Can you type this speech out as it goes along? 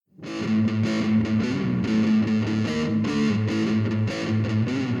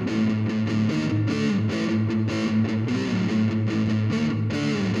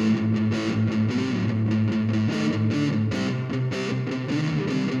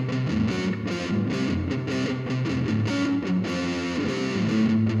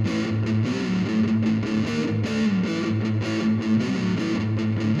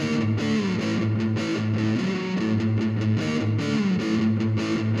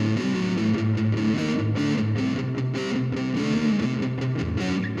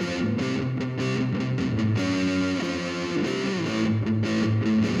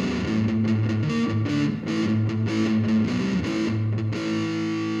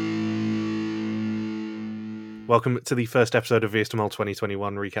Welcome to the first episode of VSTML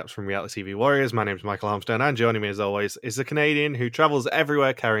 2021 recaps from Reality TV Warriors. My name is Michael Armstrong, and joining me as always is a Canadian who travels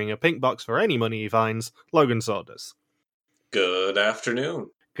everywhere carrying a pink box for any money he finds, Logan Saunders. Good afternoon.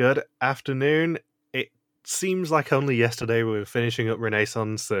 Good afternoon. It seems like only yesterday we were finishing up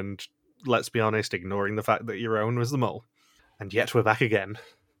Renaissance and, let's be honest, ignoring the fact that your own was the mole. And yet we're back again.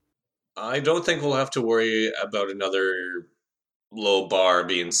 I don't think we'll have to worry about another low bar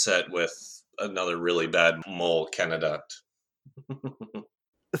being set with another really bad mole Canada.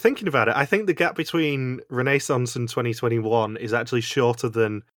 Thinking about it, I think the gap between Renaissance and 2021 is actually shorter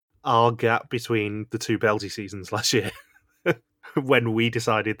than our gap between the two Belgian seasons last year when we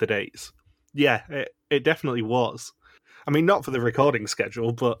decided the dates. Yeah, it definitely was. I mean, not for the recording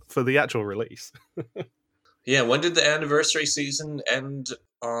schedule, but for the actual release. Yeah, when did the anniversary season end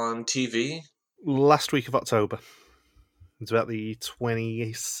on TV? Last week of October. It's about the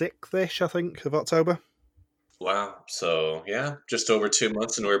 26th-ish, I think, of October. Wow. So, yeah, just over 2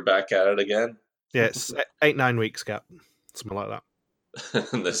 months and we're back at it again. Yeah, it's 8-9 weeks gap. Something like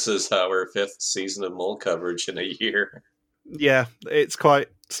that. This is our 5th season of mole coverage in a year. Yeah, it's quite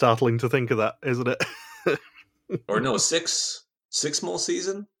startling to think of that, isn't it? Or no, 6 mole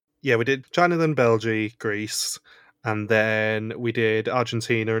season? Yeah, we did China, then Belgium, Greece, and then we did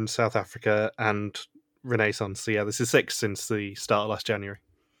Argentina and South Africa and Renaissance. So yeah, this is 6 since the start of last January.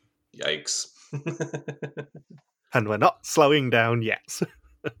 Yikes. And we're not slowing down yet.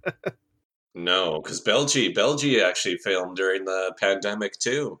 No, because Belgium actually filmed during the pandemic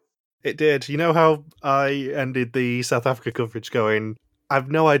too. It did. You know how I ended the South Africa coverage going,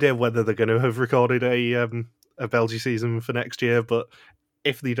 I've no idea whether they're going to have recorded a Belgium season for next year, but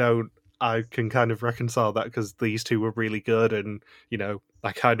if they don't, I can kind of reconcile that because these two were really good and, you know,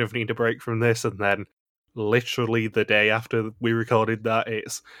 I kind of need a break from this. And then literally the day after we recorded that,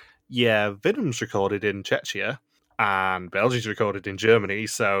 it's, yeah, Venom's recorded in Czechia and Belgium's recorded in Germany,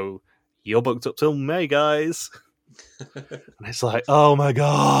 so you're booked up till May, guys. And it's like, oh my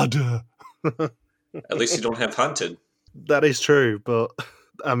god. At least you don't have Hunted. That is true, but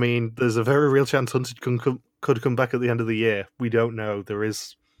I mean, there's a very real chance Hunted could come back at the end of the year. We don't know. There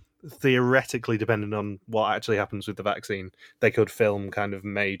is, theoretically, depending on what actually happens with the vaccine, they could film kind of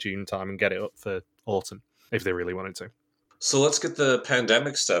May, June time and get it up for autumn, if they really wanted to. So let's get the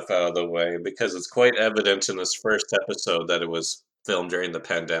pandemic stuff out of the way, because it's quite evident in this first episode that it was filmed during the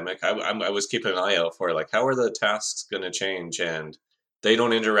pandemic. I was keeping an eye out for, like, how are the tasks going to change? And they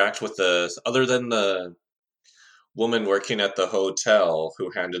don't interact with other than the woman working at the hotel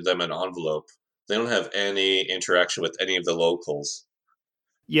who handed them an envelope. They don't have any interaction with any of the locals.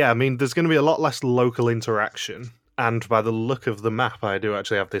 Yeah, I mean, there's going to be a lot less local interaction. And by the look of the map, I do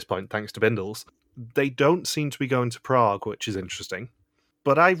actually have this point, thanks to Bindles. They don't seem to be going to Prague, which is interesting.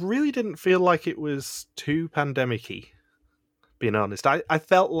 But I really didn't feel like it was too pandemic-y, being honest. I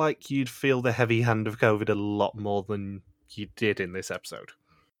felt like you'd feel the heavy hand of COVID a lot more than you did in this episode.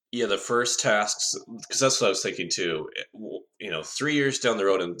 Yeah, the first tasks, because that's what I was thinking too. 3 years down the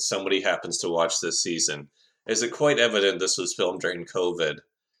road and somebody happens to watch this season, is it quite evident this was filmed during COVID?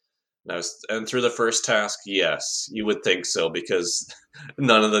 And through the first task, yes, you would think so, because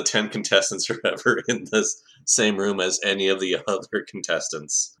none of the 10 contestants are ever in the same room as any of the other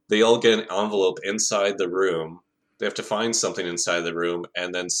contestants. They all get an envelope inside the room. They have to find something inside the room,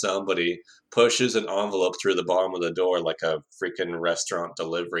 and then somebody pushes an envelope through the bottom of the door like a freaking restaurant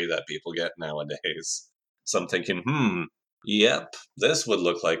delivery that people get nowadays. So I'm thinking, yep, this would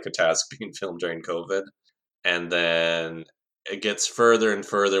look like a task being filmed during COVID. And then it gets further and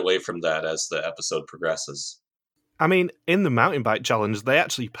further away from that as the episode progresses. I mean, in the mountain bike challenge, they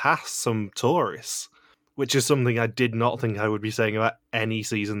actually passed some tourists, which is something I did not think I would be saying about any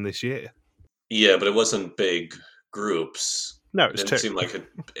season this year. Yeah, but it wasn't big groups. No, it was didn't two. seem like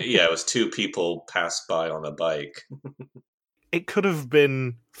it was 2 people passed by on a bike. It could have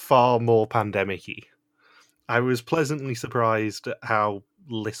been far more pandemic-y. I was pleasantly surprised at how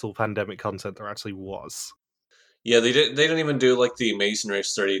little pandemic content there actually was. Yeah, they didn't even do like the Amazing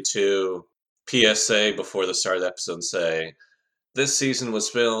Race 32 PSA before the start of the episode say, this season was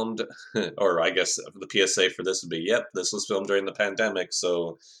filmed, or I guess the PSA for this would be, yep, this was filmed during the pandemic,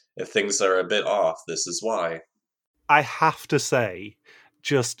 so if things are a bit off, this is why. I have to say,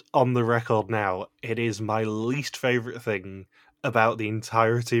 just on the record now, it is my least favourite thing about the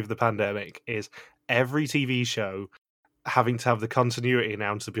entirety of the pandemic is every TV show having to have the continuity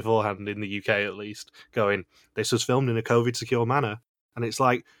announcer beforehand, in the UK at least, going, this was filmed in a COVID-secure manner. And it's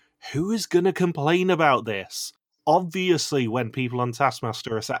like, who is going to complain about this? Obviously, when people on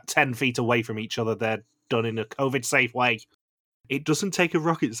Taskmaster are sat 10 feet away from each other, they're done in a COVID-safe way. It doesn't take a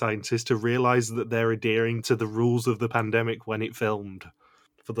rocket scientist to realise that they're adhering to the rules of the pandemic when it filmed.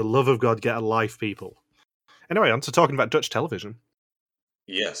 For the love of God, get a life, people. Anyway, on to talking about Dutch television.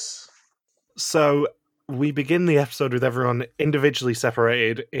 Yes. So, we begin the episode with everyone individually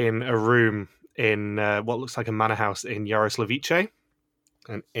separated in a room in what looks like a manor house in Jaroslavice.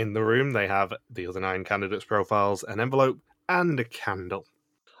 And in the room, they have the other 9 candidates' profiles, an envelope, and a candle.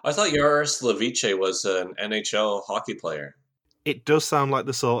 I thought Jaroslavice was an NHL hockey player. It does sound like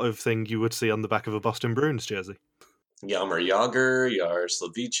the sort of thing you would see on the back of a Boston Bruins jersey. Yammer Yager,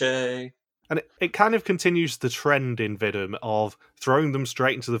 Jaroslavice. And it kind of continues the trend in Vidum of throwing them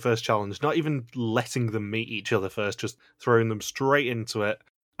straight into the first challenge, not even letting them meet each other first, just throwing them straight into it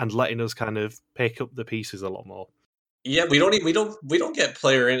and letting us kind of pick up the pieces a lot more. Yeah, we don't get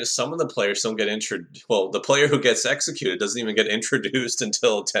player in. Some of the players don't get introduced. Well, the player who gets executed doesn't even get introduced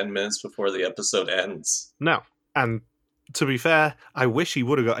until 10 minutes before the episode ends. No, and to be fair, I wish he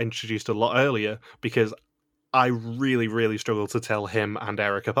would have got introduced a lot earlier because I really, really struggled to tell him and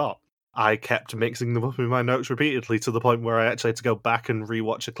Eric apart. I kept mixing them up in my notes repeatedly to the point where I actually had to go back and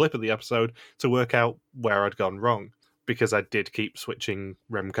rewatch a clip of the episode to work out where I'd gone wrong, because I did keep switching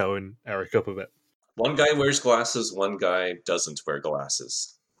Remco and Eric up a bit. One guy wears glasses, one guy doesn't wear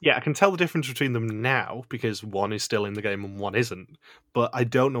glasses. Yeah, I can tell the difference between them now, because one is still in the game and one isn't, but I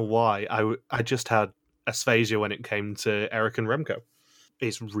don't know why. I just had aphasia when it came to Eric and Remco.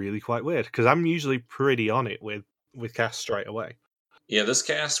 It's really quite weird, because I'm usually pretty on it with cast straight away. Yeah, this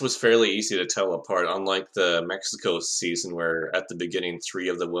cast was fairly easy to tell apart, unlike the Mexico season where at the beginning 3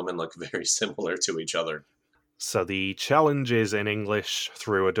 of the women look very similar to each other. So the challenge is in English,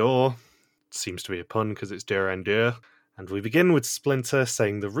 through a door. Seems to be a pun because it's Dur and Dur. And we begin with Splinter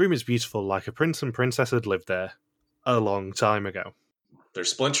saying the room is beautiful like a prince and princess had lived there a long time ago.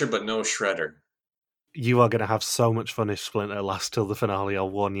 There's Splinter but no Shredder. You are going to have so much fun if Splinter lasts till the finale, I'll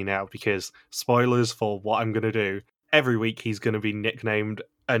warn you now, because spoilers for what I'm going to do, every week he's going to be nicknamed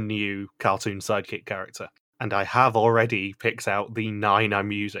a new cartoon sidekick character. And I have already picked out the 9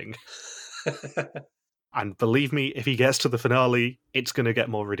 I'm using. And believe me, if he gets to the finale, it's going to get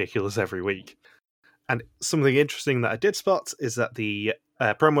more ridiculous every week. And something interesting that I did spot is that the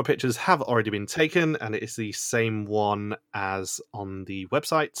promo pictures have already been taken, and it is the same one as on the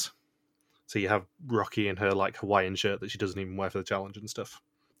website. So you have Rocky in her like Hawaiian shirt that she doesn't even wear for the challenge and stuff.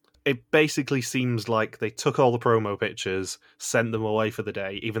 It basically seems like they took all the promo pictures, sent them away for the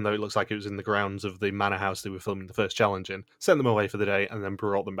day, even though it looks like it was in the grounds of the manor house they were filming the first challenge in, sent them away for the day, and then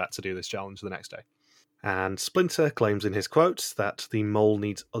brought them back to do this challenge the next day. And Splinter claims in his quotes that the mole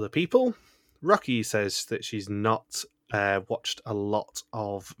needs other people. Rocky says that she's not watched a lot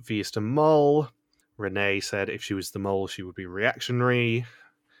of Vista Mole. Renee said if she was the mole, she would be reactionary.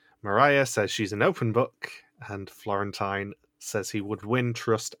 Mariah says she's an open book. And Florentine says he would win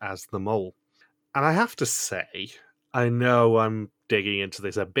trust as the mole. And I have to say, I know I'm digging into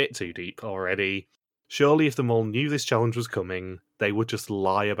this a bit too deep already. Surely if the mole knew this challenge was coming, they would just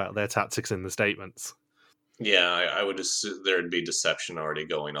lie about their tactics in the statements. Yeah, I would assume there'd be deception already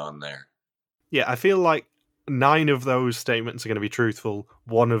going on there. Yeah, I feel like 9 of those statements are going to be truthful.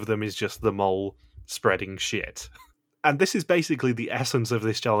 1 of them is just the mole spreading shit. And this is basically the essence of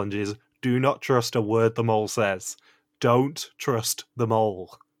this challenge is, do not trust a word the mole says. Don't trust the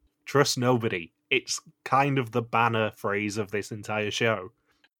mole. Trust nobody. It's kind of the banner phrase of this entire show.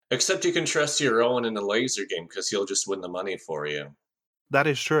 Except you can trust your own in a laser game because he'll just win the money for you. That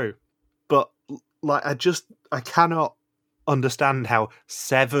is true. But like I cannot understand how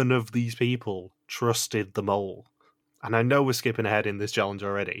 7 of these people trusted the mole. And I know we're skipping ahead in this challenge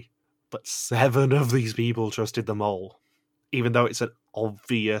already, but 7 of these people trusted the mole, even though it's an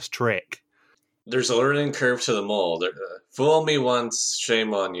obvious trick. There's a learning curve to the mole. Fool me once,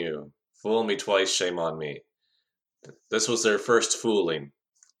 shame on you. Fool me twice, shame on me. This was their first fooling.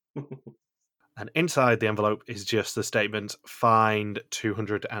 And inside the envelope is just the statement, fined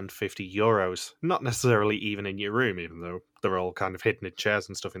 €250. Not necessarily even in your room, even though they're all kind of hidden in chairs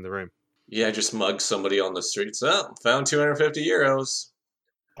and stuff in the room. Yeah, just mug somebody on the streets. Oh, found €250.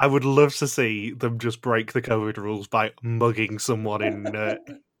 I would love to see them just break the COVID rules by mugging someone in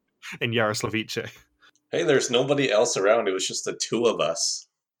Jaroslavice. Hey, there's nobody else around. It was just the 2 of us.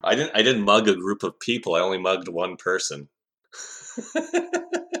 I didn't mug a group of people. I only mugged 1 person.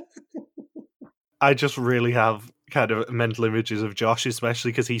 I just really have kind of mental images of Josh, especially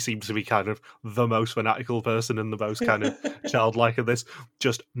because he seems to be kind of the most fanatical person and the most kind of childlike of this,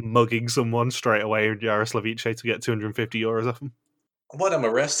 just mugging someone straight away in Jaroslavice to get €250 off him. What, I'm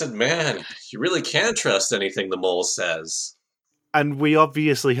arrested? Man, you really can't trust anything the mole says. And we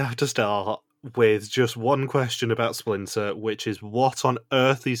obviously have to start with just one question about Splinter, which is what on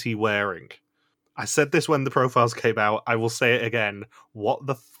earth is he wearing? I said this when the profiles came out. I will say it again. What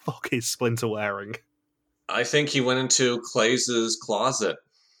the fuck is Splinter wearing? I think he went into Clays' closet.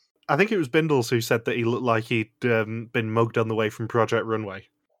 I think it was Bindles who said that he looked like he'd been mugged on the way from Project Runway.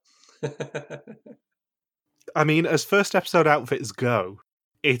 I mean, as first episode outfits go,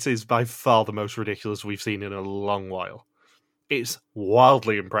 it is by far the most ridiculous we've seen in a long while. It's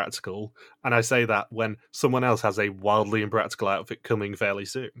wildly impractical, and I say that when someone else has a wildly impractical outfit coming fairly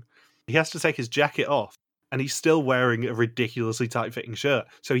soon. He has to take his jacket off, and he's still wearing a ridiculously tight-fitting shirt,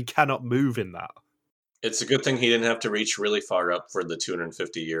 so he cannot move in that. It's a good thing he didn't have to reach really far up for the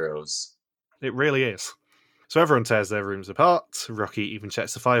 250 euros. It really is. So everyone tears their rooms apart. Rocky even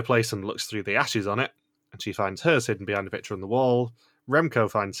checks the fireplace and looks through the ashes on it, and she finds hers hidden behind a picture on the wall. Remco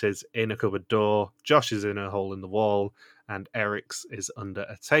finds his in a cupboard door, Josh is in a hole in the wall, and Eric's is under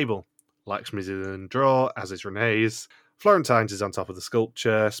a table. Lakshmi's is in a drawer, as is Renee's. Florentine's is on top of the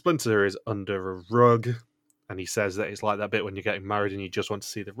sculpture. Splinter is under a rug, and he says that it's like that bit when you're getting married and you just want to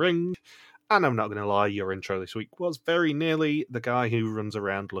see the ring. And I'm not going to lie, your intro this week was very nearly the guy who runs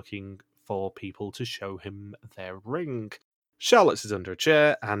around looking for people to show him their ring. Charlotte's is under a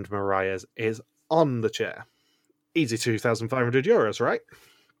chair, and Mariah's is on the chair. Easy €2,500, right?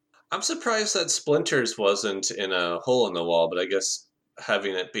 I'm surprised that Splinters wasn't in a hole in the wall, but I guess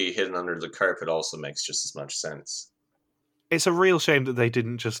having it be hidden under the carpet also makes just as much sense. It's a real shame that they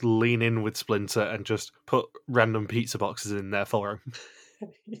didn't just lean in with Splinter and just put random pizza boxes in there for him.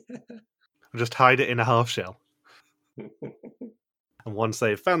 Yeah. Just hide it in a half shell. And once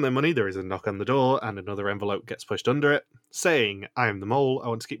they've found their money, there is a knock on the door and another envelope gets pushed under it, saying, I am the mole, I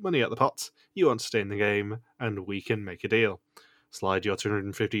want to keep money out the pot, you want to stay in the game, and we can make a deal. Slide your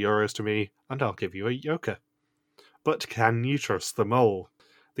 €250 to me, and I'll give you a yoker. But can you trust the mole?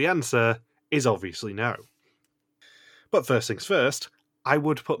 The answer is obviously no. But first things first, I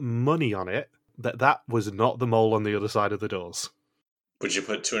would put money on it that was not the mole on the other side of the doors. Would you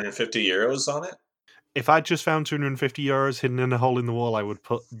put 250 euros on it? If I just found €250 hidden in a hole in the wall, I would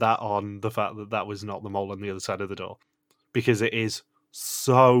put that on the fact that was not the mole on the other side of the door. Because it is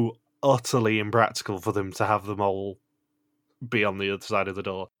so utterly impractical for them to have the mole be on the other side of the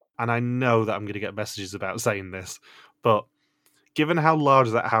door. And I know that I'm going to get messages about saying this, but given how large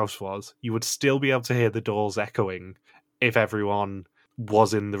that house was, you would still be able to hear the doors echoing if everyone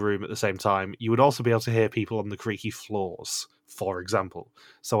was in the room at the same time. You would also be able to hear people on the creaky floors, for example.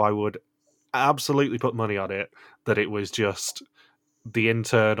 So I would absolutely put money on it that it was just the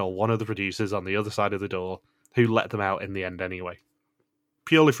intern or one of the producers on the other side of the door who let them out in the end anyway.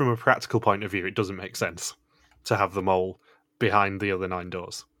 Purely from a practical point of view, it doesn't make sense to have the mole behind the other 9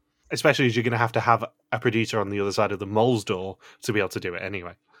 doors. Especially as you're going to have a producer on the other side of the mole's door to be able to do it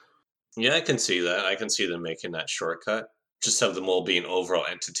anyway. Yeah, I can see that. I can see them making that shortcut. Just have the mole be an overall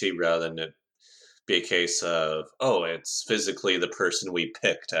entity rather than it be a case of, oh, it's physically the person we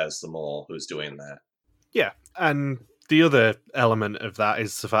picked as the mole who's doing that. Yeah, and the other element of that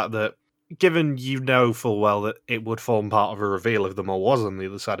is the fact that given you know full well that it would form part of a reveal if the mole was on the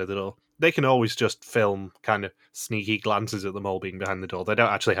other side of the door, they can always just film kind of sneaky glances at the mole being behind the door. They don't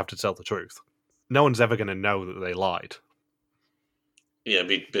actually have to tell the truth. No one's ever going to know that they lied. Yeah, it'd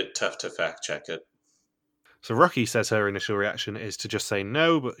be a bit tough to fact check it. So Rocky says her initial reaction is to just say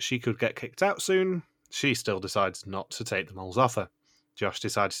no, but she could get kicked out soon. She still decides not to take the mole's offer. Josh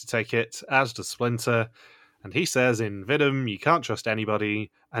decides to take it, as does Splinter, and he says in Vidum, you can't trust anybody,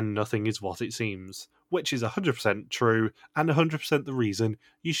 and nothing is what it seems, which is 100% true, and 100% the reason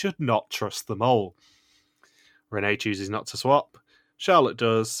you should not trust the mole. Renee chooses not to swap. Charlotte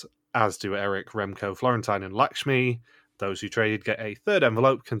does, as do Eric, Remco, Florentine, and Lakshmi. Those who traded get a third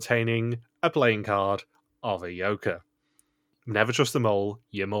envelope containing a playing card of a yoker. Never trust the mole,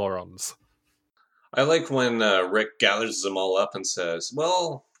 you morons. I like when Rick gathers them all up and says,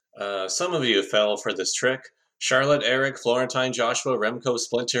 well, some of you fell for this trick. Charlotte, Eric, Florentine, Joshua, Remco,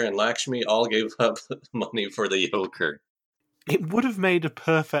 Splinter, and Lakshmi all gave up money for the yoker. It would have made a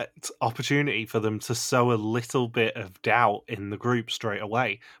perfect opportunity for them to sow a little bit of doubt in the group straight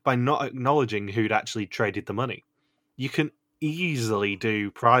away by not acknowledging who'd actually traded the money. You can easily do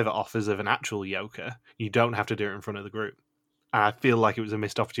private offers of an actual yoker. You don't have to do it in front of the group. And I feel like it was a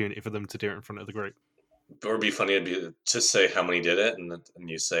missed opportunity for them to do it in front of the group. It would be funny to say how many did it, and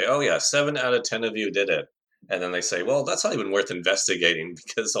you say, oh yeah, 7 out of 10 of you did it. And then they say, well, that's not even worth investigating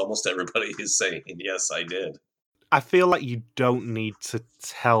because almost everybody is saying, yes, I did. I feel like you don't need to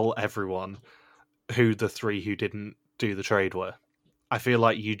tell everyone who the 3 who didn't do the trade were. I feel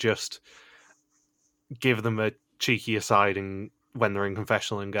like you just give them a cheeky aside and when they're in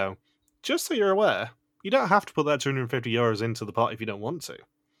confessional and go, just so you're aware, you don't have to put that €250 into the pot if you don't want to.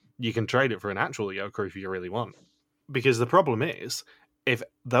 You can trade it for an actual Yoker if you really want. Because the problem is, if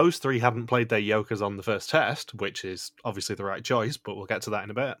those three hadn't played their Yokers on the first test, which is obviously the right choice, but we'll get to that in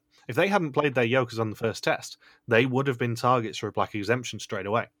a bit. If they hadn't played their Yokers on the first test, they would have been targets for a black exemption straight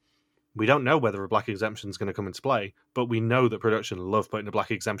away. We don't know whether a black exemption is going to come into play, but we know that production love putting a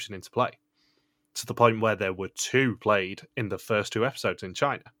black exemption into play. To the point where there were 2 played in the first 2 episodes in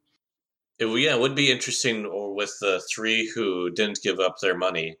China. It would be interesting, or with the 3 who didn't give up their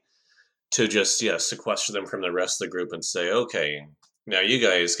money, to just sequester them from the rest of the group and say, okay, now you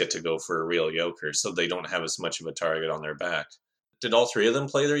guys get to go for a real Yoker, so they don't have as much of a target on their back. Did all 3 of them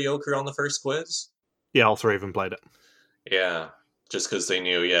play their Yoker on the first quiz? Yeah, all 3 of them played it. Yeah, just because they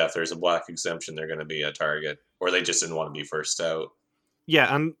knew, if there's a black exemption, they're going to be a target, or they just didn't want to be first out.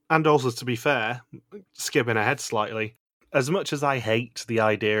 Yeah, and also, to be fair, skipping ahead slightly, as much as I hate the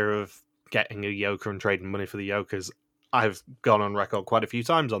idea of getting a Yoker and trading money for the Yokers, I've gone on record quite a few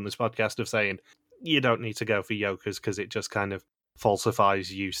times on this podcast of saying, you don't need to go for Yokers because it just kind of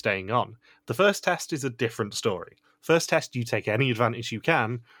falsifies you staying on. The first test is a different story. First test, you take any advantage you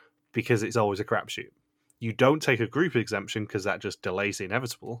can because it's always a crapshoot. You don't take a group exemption because that just delays the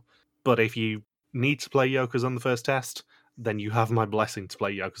inevitable. But if you need to play Yokers on the first test, then you have my blessing to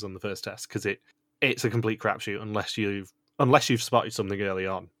play Yokers on the first test, because it's a complete crapshoot unless you've spotted something early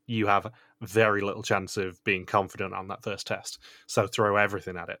on. You have very little chance of being confident on that first test. So throw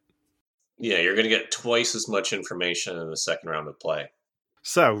everything at it. Yeah, you're going to get twice as much information in the second round of play.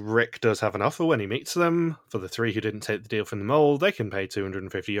 So Rick does have an offer when he meets them. For the 3 who didn't take the deal from the mole, they can pay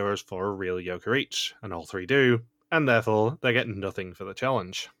 €250 for a real Yoker each, and all 3 do, and therefore they get nothing for the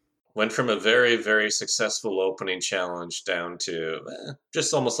challenge. Went from a very, very successful opening challenge down to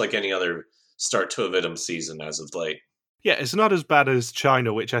just almost like any other start to a Vidum season as of late. Yeah, it's not as bad as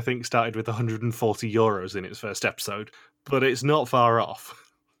China, which I think started with €140 in its first episode, but it's not far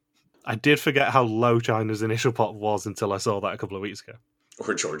off. I did forget how low China's initial pot was until I saw that a couple of weeks ago.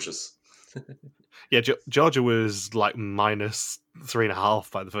 Or Georgia's. Yeah, Georgia was like minus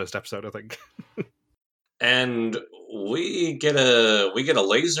 3.5 by the first episode, I think. And we get a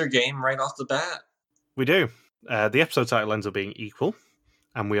laser game right off the bat. We do. The episode title ends up being equal,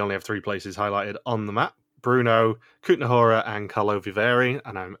 and we only have 3 places highlighted on the map. Bruno, Kutnahora, and Carlo Viveri,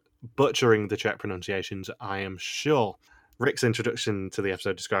 and I'm butchering the Czech pronunciations, I am sure. Rick's introduction to the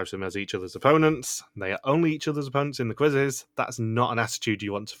episode describes them as each other's opponents. They are only each other's opponents in the quizzes. That's not an attitude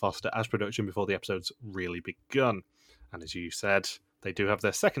you want to foster as production before the episode's really begun. And as you said, they do have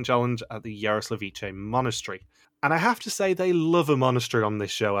their second challenge at the Yaroslavice Monastery. And I have to say, they love a monastery on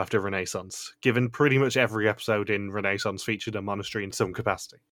this show after Renaissance, given pretty much every episode in Renaissance featured a monastery in some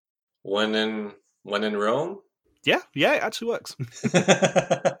capacity. When in Rome? Yeah, it actually works.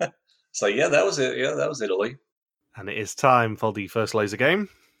 So that was it. Yeah, that was Italy. And it is time for the first laser game.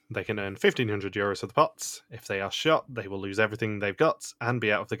 They can earn €1,500 for the pots. If they are shot, they will lose everything they've got and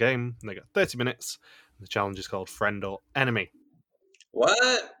be out of the game. They got 30 minutes. The challenge is called Friend or Enemy.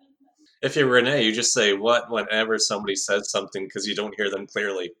 What? If you're Renee, you just say what whenever somebody says something because you don't hear them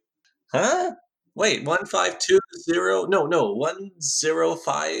clearly. Huh? Wait, 1520? No,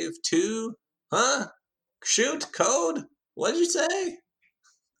 1052? Huh? Shoot, code? What did you say?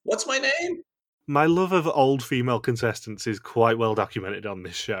 What's my name? My love of old female contestants is quite well documented on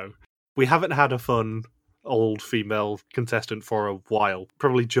this show. We haven't had a fun old female contestant for a while.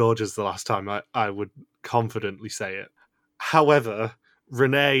 Probably Georgia's the last time I would confidently say it. However,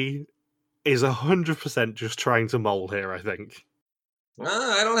 Renee is 100% just trying to mole here, I think.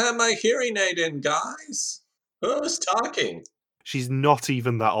 I don't have my hearing aid in, guys. Who's talking? She's not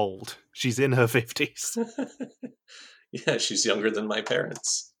even that old. She's in her 50s. Yeah, she's younger than my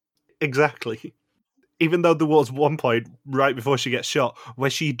parents. Exactly. Even though there was one point right before she gets shot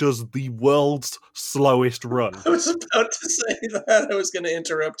where she does the world's slowest run. I was about to say that. I was going to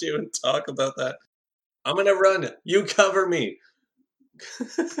interrupt you and talk about that. I'm going to run. You cover me.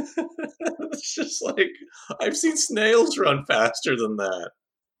 It's just like, I've seen snails run faster than that.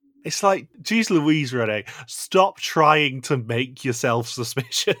 It's like, geez Louise, Renee, stop trying to make yourself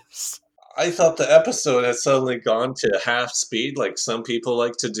suspicious. I thought the episode had suddenly gone to half speed, like some people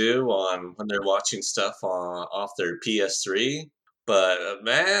like to do when they're watching stuff off their PS3. But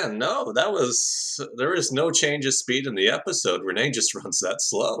man, no, there is no change of speed in the episode. Renee just runs that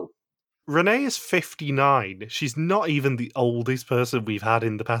slow. Renee is 59. She's not even the oldest person we've had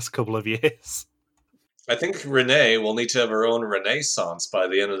in the past couple of years. I think Renee will need to have her own renaissance by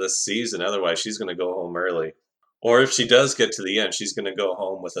the end of this season. Otherwise, she's going to go home early. Or if she does get to the end, she's going to go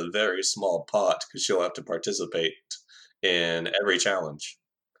home with a very small pot because she'll have to participate in every challenge.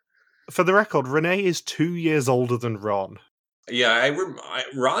 For the record, Renee is 2 years older than Ron. Yeah,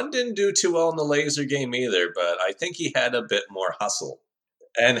 Ron didn't do too well in the laser game either, but I think he had a bit more hustle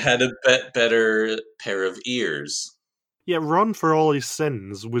and had a bit better pair of ears. Yeah, Ron, for all his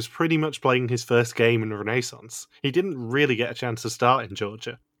sins, was pretty much playing his first game in Renaissance. He didn't really get a chance to start in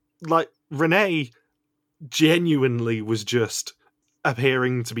Georgia. Like, Renee genuinely was just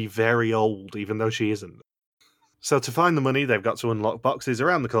appearing to be very old, even though she isn't. So to find the money, they've got to unlock boxes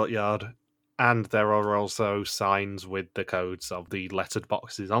around the courtyard, and there are also signs with the codes of the lettered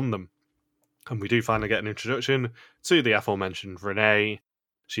boxes on them. And we do finally get an introduction to the aforementioned Renee.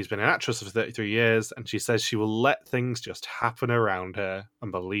 She's been an actress for 33 years, and she says she will let things just happen around her,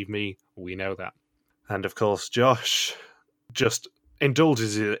 and believe me, we know that. And of course, Josh just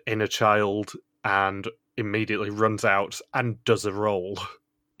indulges in a child and immediately runs out and does a role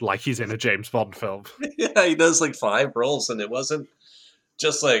like he's in a James Bond film. Yeah, he does like 5 roles, and it wasn't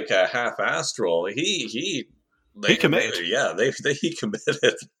just like a half-assed role. He committed. He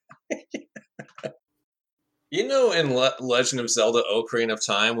committed. You know, in Legend of Zelda: Ocarina of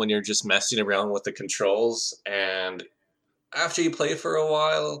Time, when you're just messing around with the controls, and after you play for a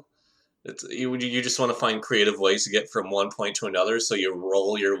while, you just want to find creative ways to get from one point to another, so you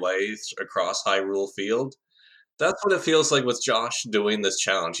roll your way across Hyrule Field. That's what it feels like with Josh doing this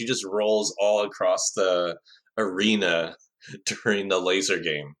challenge. He just rolls all across the arena during the laser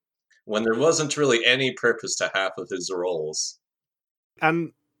game, when there wasn't really any purpose to half of his rolls.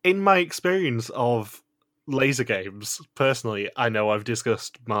 And in my experience of laser games, personally, I know I've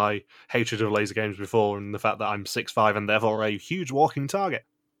discussed my hatred of laser games before and the fact that I'm 6'5" and therefore a huge walking target.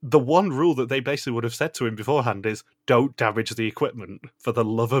 The one rule that they basically would have said to him beforehand is, don't damage the equipment, for the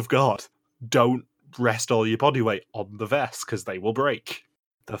love of God. Don't rest all your body weight on the vest, because they will break.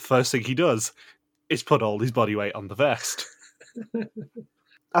 The first thing he does is put all his body weight on the vest.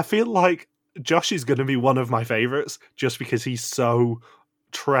 I feel like Josh is going to be one of my favourites, just because he's so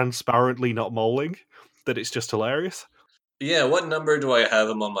transparently not mauling that it's just hilarious. Yeah, what number do I have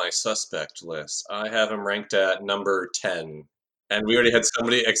him on my suspect list? I have him ranked at number 10. And we already had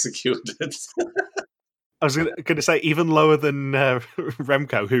somebody executed. I was going to say even lower than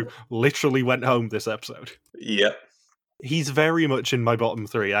Remco, who literally went home this episode. Yep. He's very much in my bottom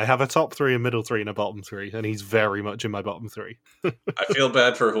 3. I have a top 3, a middle 3, and a bottom 3, and he's very much in my bottom 3. I feel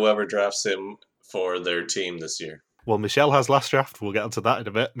bad for whoever drafts him for their team this year. Well, Michelle has last draft. We'll get onto that in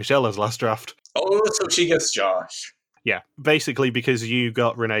a bit. Michelle has last draft. Oh, so she gets Josh. Yeah, basically because you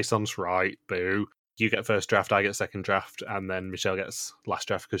got Renaissance right, boo. You get first draft, I get second draft, and then Michelle gets last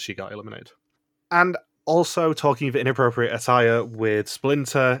draft because she got eliminated. And also, talking of inappropriate attire with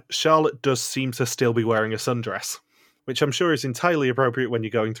Splinter, Charlotte does seem to still be wearing a sundress, which I'm sure is entirely appropriate when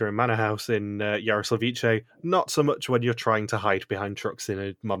you're going through a manor house in Yaroslavice, not so much when you're trying to hide behind trucks in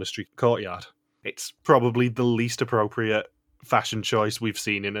a monastery courtyard. It's probably the least appropriate fashion choice we've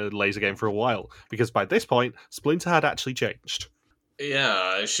seen in a laser game for a while, because by this point, Splinter had actually changed.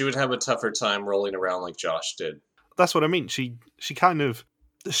 Yeah, she would have a tougher time rolling around like Josh did. That's what I mean. She kind of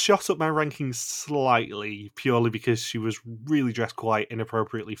shot up my rankings slightly, purely because she was really dressed quite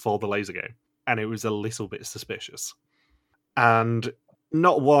inappropriately for the laser game, and it was a little bit suspicious. And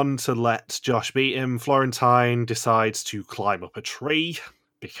not one to let Josh beat him, Florentine decides to climb up a tree,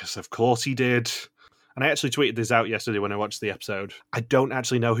 because of course he did. And I actually tweeted this out yesterday when I watched the episode. I don't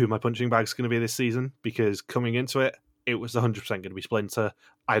actually know who my punching bag's going to be this season, because coming into it, it was 100% going to be Splinter.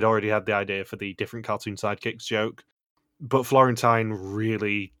 I'd already had the idea for the different cartoon sidekicks joke, but Florentine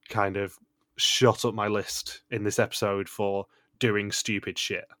really kind of shot up my list in this episode for doing stupid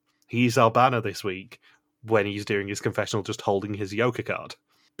shit. He's Albana this week when he's doing his confessional just holding his Yoka card,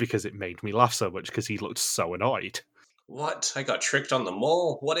 because it made me laugh so much because he looked so annoyed. What? I got tricked on the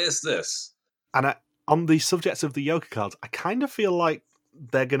mole? What is this? And on the subject of the Yoka cards, I kind of feel like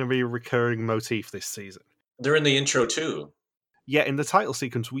they're going to be a recurring motif this season. They're in the intro too. Yeah, in the title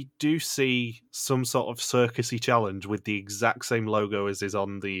sequence, we do see some sort of circusy challenge with the exact same logo as is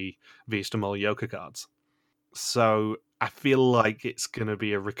on the Vista Mall Yoka cards. So I feel like it's going to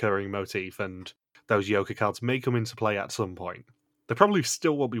be a recurring motif, and those Yoka cards may come into play at some point. They probably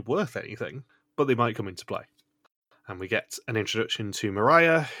still won't be worth anything, but they might come into play. And we get an introduction to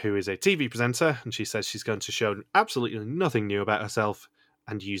Mariah, who is a TV presenter, and she says she's going to show absolutely nothing new about herself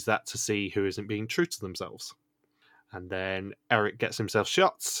and use that to see who isn't being true to themselves. And then Eric gets himself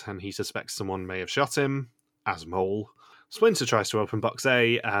shot, and he suspects someone may have shot him, as Mole. Splinter tries to open Box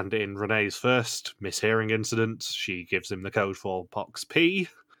A, and in Renee's first mishearing incident, she gives him the code for Box P.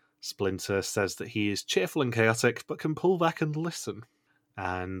 Splinter says that he is cheerful and chaotic, but can pull back and listen.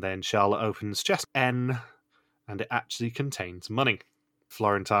 And then Charlotte opens chest N, and it actually contains money.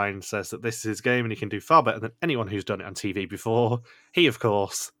 Florentine says that this is his game and he can do far better than anyone who's done it on TV before. He, of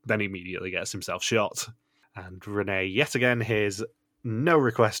course, then immediately gets himself shot. And Renee, yet again, hears no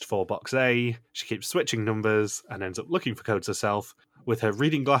request for box A. She keeps switching numbers and ends up looking for codes herself. With her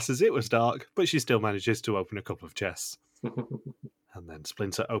reading glasses, it was dark, but she still manages to open a couple of chests. And then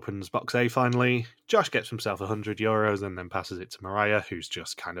Splinter opens box A finally. Josh gets himself €100 and then passes it to Mariah, who's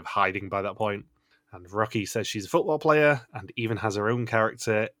just kind of hiding by that point. And Rocky says she's a football player and even has her own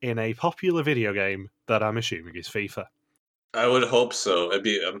character in a popular video game that I'm assuming is FIFA. I would hope so.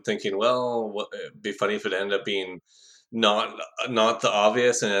 I'm thinking, well, it'd be funny if it ended up being not the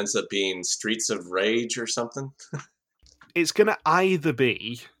obvious and ends up being Streets of Rage or something. It's going to either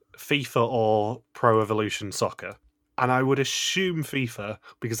be FIFA or Pro Evolution Soccer. And I would assume FIFA,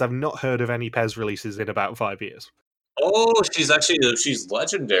 because I've not heard of any PES releases in about 5 years. Oh, she's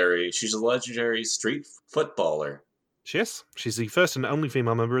legendary. She's a legendary street footballer. She is. She's the first and only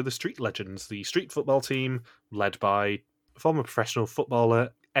female member of the Street Legends, the street football team led by former professional footballer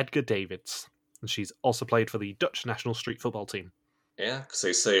Edgar Davids. And she's also played for the Dutch national street football team. Yeah, because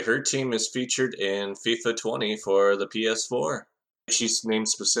they say her team is featured in FIFA 20 for the PS4. She's named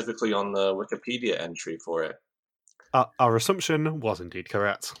specifically on the Wikipedia entry for it. Our assumption was indeed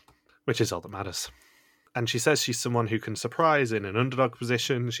correct, which is all that matters. And she says she's someone who can surprise in an underdog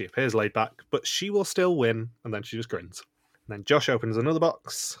position. She appears laid back, but she will still win. And then she just grins. And then Josh opens another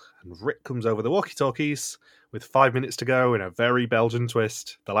box, and Rick comes over the walkie-talkies. With 5 minutes to go in a very Belgian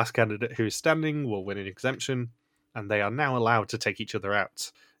twist, the last candidate who is standing will win an exemption, and they are now allowed to take each other out.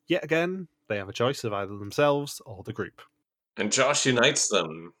 Yet again, they have a choice of either themselves or the group. And Josh unites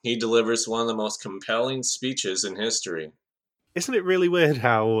them. He delivers one of the most compelling speeches in history. Isn't it really weird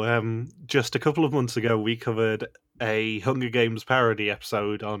how just a couple of months ago we covered a Hunger Games parody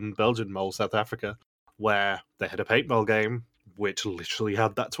episode on Belgian Mole, South Africa, where they had a paintball game, which literally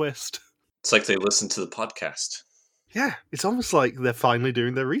had that twist. It's like they listened to the podcast. Yeah, it's almost like they're finally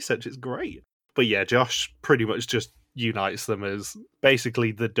doing their research. It's great. But yeah, Josh pretty much just unites them as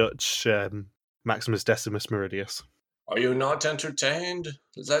basically the Dutch Maximus Decimus Meridius. Are you not entertained?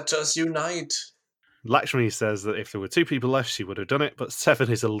 Let us unite. Lakshmi says that if there were 2 people left, she would have done it, but 7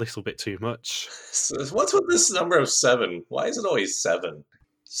 is a little bit too much. So what's with this number of 7? Why is it always 7?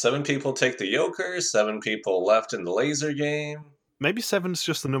 7 people take the Joker, 7 people left in the laser game. Maybe 7's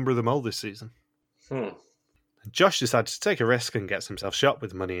just the number of the mole this season. Josh decides to take a risk and gets himself shot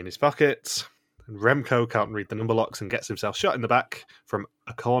with money in his pocket. And Remco can't read the number locks and gets himself shot in the back from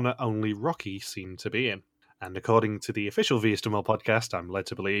a corner only Rocky seemed to be in. And according to the official VSTML podcast, I'm led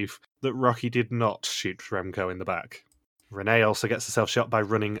to believe that Rocky did not shoot Remco in the back. Renee also gets herself shot by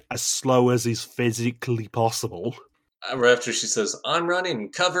running as slow as is physically possible. Right after she says, "I'm running,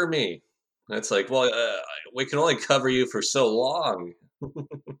 cover me." And it's like, well, we can only cover you for so long.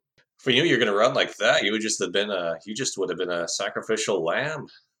 If we knew you were going to run like that, you would just have been a sacrificial lamb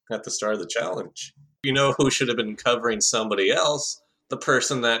at the start of the challenge. You know who should have been covering somebody else? The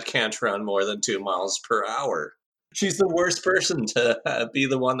person that can't run more than 2 miles per hour. She's the worst person to be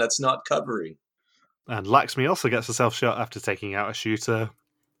the one that's not covering. And Lakshmi also gets herself shot after taking out a shooter.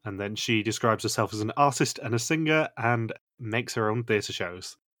 And then she describes herself as an artist and a singer and makes her own theatre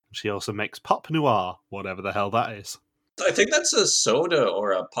shows. She also makes pop noir, whatever the hell that is. I think that's a soda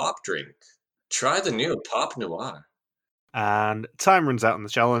or a pop drink. Try the new Pop Noir. And time runs out on the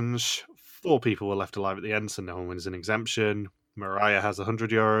challenge. 4 people were left alive at the end, so no one wins an exemption. Mariah has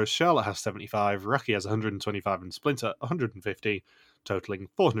 €100, Charlotte has 75, Rocky has 125, and Splinter 150, totaling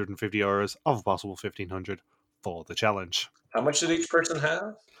 €450 of a possible 1,500 for the challenge. How much did each person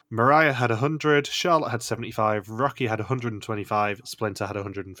have? Mariah had 100, Charlotte had 75, Rocky had 125, Splinter had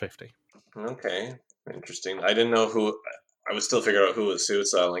 150. Okay, interesting. I didn't know who. I was still figuring out who was who,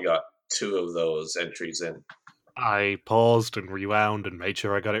 so I only got 2 of those entries in. I paused and rewound and made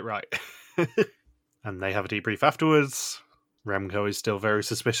sure I got it right. And they have a debrief afterwards. Remco is still very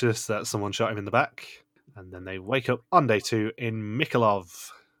suspicious that someone shot him in the back. And then they wake up on day 2 in Mikulov.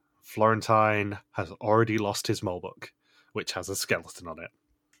 Florentine has already lost his mole book, which has a skeleton on it.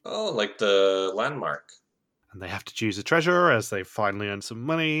 Oh, like the landmark. And they have to choose a treasurer as they've finally earned some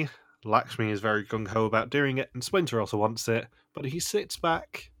money. Lakshmi is very gung-ho about doing it, and Splinter also wants it, but he sits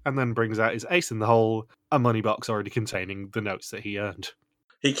back and then brings out his ace in the hole, a money box already containing the notes that he earned.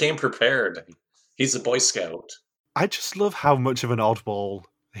 He came prepared. He's a Boy Scout. I just love how much of an oddball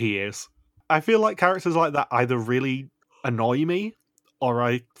he is. I feel like characters like that either really annoy me, or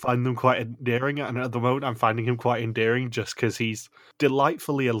I find them quite endearing, and at the moment I'm finding him quite endearing just because he's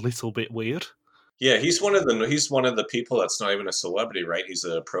delightfully a little bit weird. Yeah, he's one of the people that's not even a celebrity, right? He's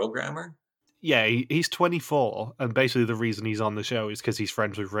a programmer. Yeah, he's 24, and basically the reason he's on the show is because he's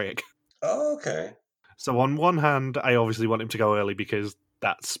friends with Rick. Oh, okay. So on one hand, I obviously want him to go early because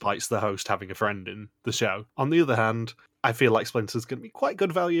that spites the host having a friend in the show. On the other hand, I feel like Splinter's going to be quite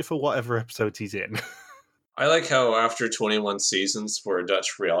good value for whatever episodes he's in. I like how after 21 seasons for a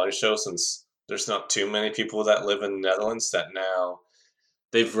Dutch reality show, since there's not too many people that live in the Netherlands, that now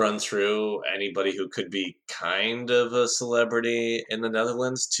they've run through anybody who could be kind of a celebrity in the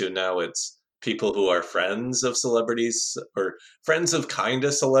Netherlands to now it's people who are friends of celebrities or friends of kind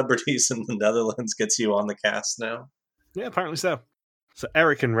of celebrities in the Netherlands gets you on the cast now. Yeah, apparently so. So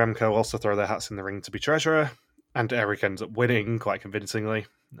Eric and Remco also throw their hats in the ring to be treasurer, and Eric ends up winning quite convincingly.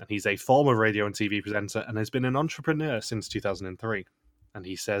 And he's a former radio and TV presenter and has been an entrepreneur since 2003. And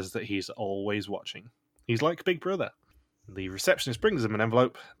he says that he's always watching. He's like Big Brother. The receptionist brings them an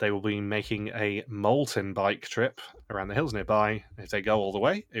envelope. They will be making a molten bike trip around the hills nearby. If they go all the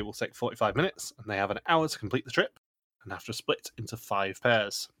way, it will take 45 minutes, and they have an hour to complete the trip, and have to split into 5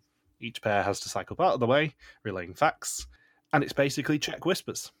 pairs. Each pair has to cycle part of the way, relaying facts, and it's basically check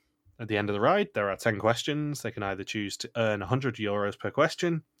whispers. At the end of the ride, there are 10 questions. They can either choose to earn €100 per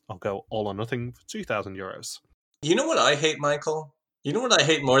question, or go all or nothing for €2,000. You know what I hate, Michael? You know what I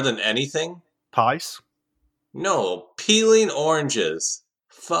hate more than anything? Pies? No, peeling oranges.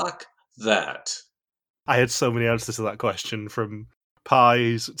 Fuck that. I had so many answers to that question, from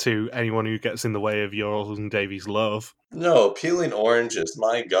pies to anyone who gets in the way of yours and Davy's love. No, peeling oranges.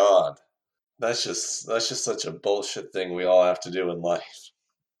 My God, that's just such a bullshit thing we all have to do in life.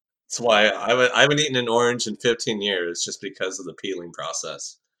 That's why I haven't eaten an orange in 15 years, just because of the peeling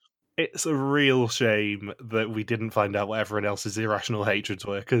process. It's a real shame that we didn't find out what everyone else's irrational hatreds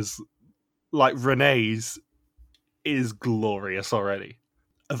were, because, like, Renee's is glorious already.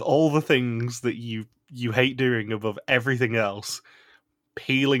 Of all the things that you hate doing above everything else,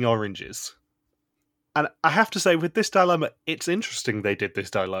 peeling oranges. And I have to say, with this dilemma, it's interesting they did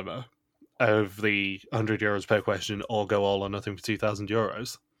this dilemma of the €100 per question or go all or nothing for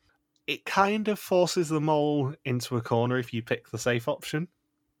 €2,000. It kind of forces them all into a corner if you pick the safe option,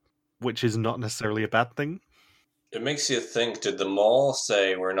 which is not necessarily a bad thing. It makes you think, did the mall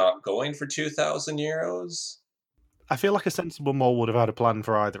say we're not going for €2,000? I feel like a sensible mole would have had a plan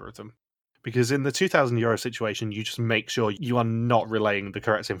for either of them. Because in the €2,000 situation, you just make sure you are not relaying the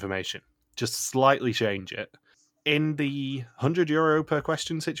correct information. Just slightly change it. In the €100 per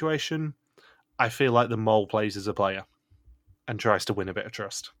question situation, I feel like the mole plays as a player and tries to win a bit of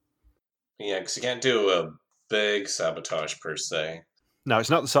trust. Yeah, because you can't do a big sabotage per se. No, it's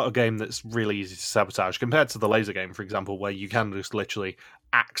not the sort of game that's really easy to sabotage compared to the laser game, for example, where you can just literally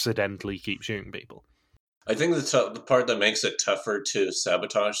accidentally keep shooting people. I think the part that makes it tougher to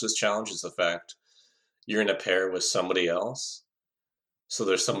sabotage this challenge is the fact you're in a pair with somebody else. So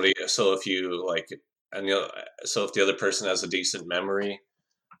there's somebody. So if you like, and so if the other person has a decent memory,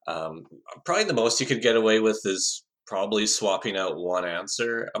 probably the most you could get away with is probably swapping out one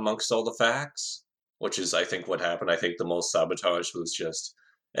answer amongst all the facts, which is, I think, what happened. I think the most sabotage was just,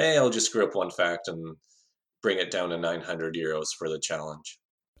 hey, I'll just screw up one fact and bring it down to €900 for the challenge.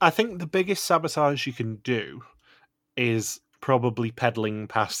 I think the biggest sabotage you can do is probably peddling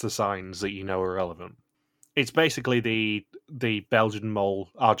past the signs that you know are relevant. It's basically the Belgian mole,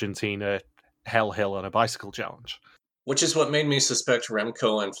 Argentina, Hell Hill on a bicycle challenge. Which is what made me suspect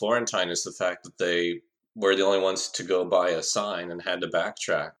Remco and Florentine, is the fact that they were the only ones to go by a sign and had to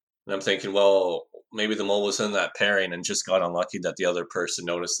backtrack. And I'm thinking, well, maybe the mole was in that pairing and just got unlucky that the other person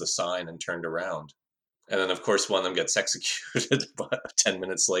noticed the sign and turned around. And then, of course, one of them gets executed 10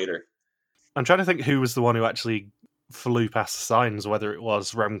 minutes later. I'm trying to think who was the one who actually flew past the signs, whether it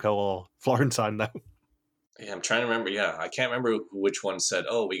was Remco or Florentine, though. Yeah, I'm trying to remember. Yeah, I can't remember which one said,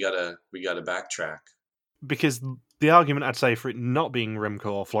 "Oh, we gotta backtrack." Because the argument I'd say for it not being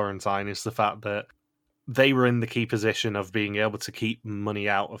Remco or Florentine is the fact that they were in the key position of being able to keep money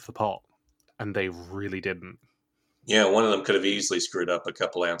out of the pot, and they really didn't. Yeah, one of them could have easily screwed up a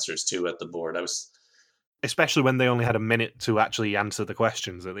couple answers too at the board. Especially when they only had a minute to actually answer the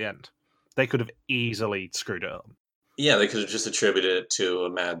questions at the end. They could have easily screwed it up. Yeah, they could have just attributed it to a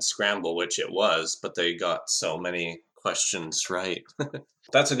mad scramble, which it was, but they got so many questions right.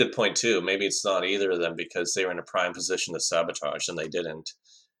 That's a good point too. Maybe it's not either of them because they were in a prime position to sabotage and they didn't.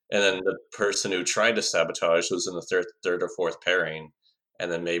 And then the person who tried to sabotage was in the third or fourth pairing.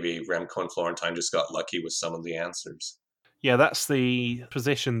 And then maybe Remco and Florentine just got lucky with some of the answers. Yeah, that's the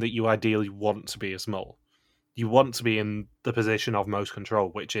position that you ideally want to be as mole. You want to be in the position of most control,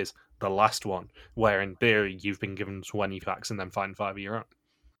 which is the last one, where in theory you've been given 20 facts and then find 5 of your own.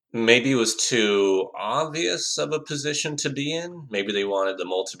 Maybe it was too obvious of a position to be in. Maybe they wanted the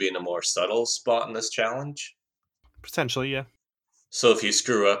mole to be in a more subtle spot in this challenge. Potentially, yeah. So if you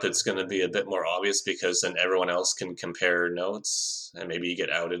screw up, it's going to be a bit more obvious because then everyone else can compare notes, and maybe you get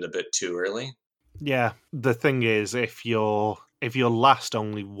outed a bit too early. Yeah, the thing is, if you're last,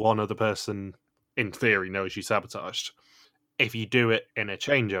 only one other person, in theory, knows you sabotaged. If you do it in a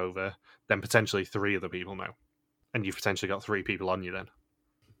changeover, then potentially 3 other people know, and you've potentially got 3 people on you then.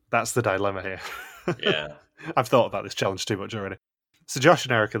 That's the dilemma here. Yeah. I've thought about this challenge too much already. So Josh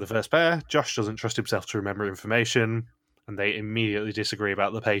and Eric are the first pair. Josh doesn't trust himself to remember information, and they immediately disagree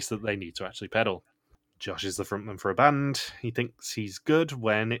about the pace that they need to actually pedal. Josh is the frontman for a band. He thinks he's good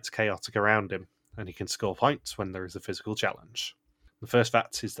when it's chaotic around him, and he can score points when there is a physical challenge. The first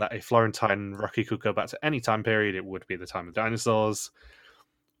fact is that if Florentine and Rocky could go back to any time period, it would be the time of dinosaurs.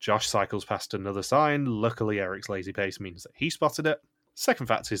 Josh cycles past another sign. Luckily, Eric's lazy pace means that he spotted it. Second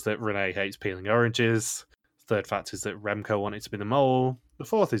fact is that Renee hates peeling oranges. Third fact is that Remco wanted to be the mole. The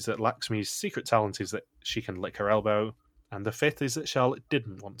fourth is that Lakshmi's secret talent is that she can lick her elbow. And the fifth is that Charlotte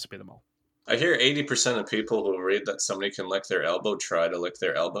didn't want to be the mole. I hear 80% of people who read that somebody can lick their elbow try to lick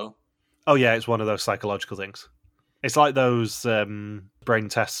their elbow. Oh yeah, it's one of those psychological things. It's like those brain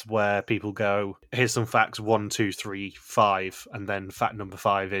tests where people go, here's some facts, 1, 2, 3, 5, and then fact number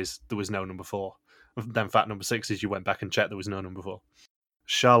 5 is there was no number 4. Then fact number 6 is you went back and checked there was no number 4.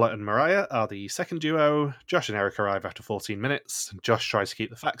 Charlotte and Mariah are the second duo. Josh and Eric arrive after 14 minutes. Josh tries to keep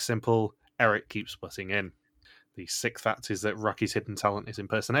the facts simple. Eric keeps butting in. The sixth fact is that Rocky's hidden talent is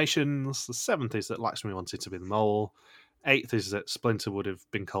impersonations. The seventh is that Lakshmi wanted to be the mole. Eighth is that Splinter would have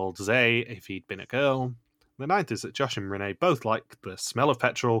been called Zay if he'd been a girl. The ninth is that Josh and Renee both like the smell of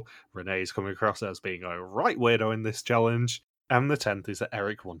petrol. Renee is coming across as being a right weirdo in this challenge. And the 10th is that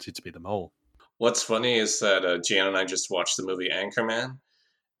Eric wanted to be the mole. What's funny is that Gian and I just watched the movie Anchorman,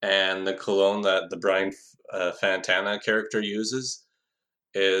 and the cologne that the Brian Fantana character uses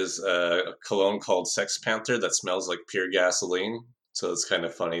is a cologne called Sex Panther that smells like pure gasoline. So it's kind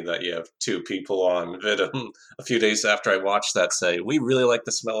of funny that you have 2 people on Vidum a few days after I watched that say, we really like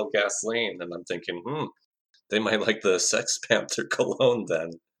the smell of gasoline. And I'm thinking, they might like the Sex Panther cologne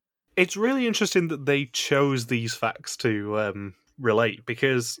then. It's really interesting that they chose these facts to relate,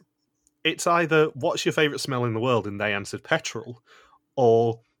 because it's either what's your favourite smell in the world and they answered petrol,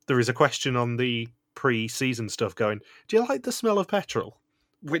 or there is a question on the pre-season stuff going, do you like the smell of petrol?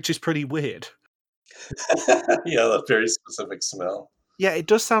 Which is pretty weird. Yeah, that very specific smell. Yeah, it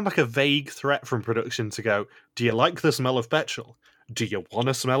does sound like a vague threat from production to go, do you like the smell of petrol? Do you want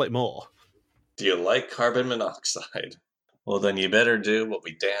to smell it more? Do you like carbon monoxide? Well, then you better do what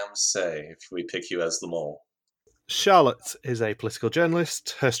we damn say if we pick you as the mole. Charlotte is a political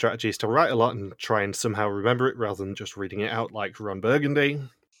journalist. Her strategy is to write a lot and try and somehow remember it rather than just reading it out like Ron Burgundy.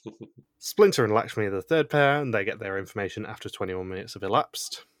 Splinter and Lakshmi are the third pair, and they get their information after 21 minutes have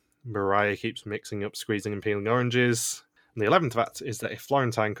elapsed. Mariah keeps mixing up squeezing and peeling oranges. And the 11th fact is that if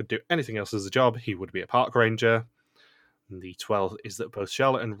Florentine could do anything else as a job, he would be a park ranger. And the 12th is that both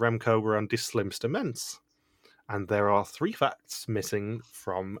Charlotte and Remco were on Dislimster Mens. And there are 3 facts missing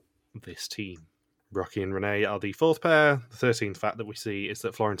from this team. Rocky and Renee are the 4th pair. The 13th fact that we see is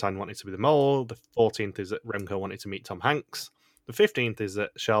that Florentine wanted to be the mole. The 14th is that Remco wanted to meet Tom Hanks. The 15th is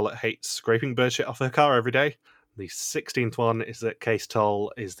that Charlotte hates scraping bird shit off her car every day. The 16th one is that Case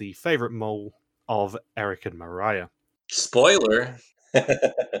Toll is the favourite mole of Eric and Mariah. Spoiler!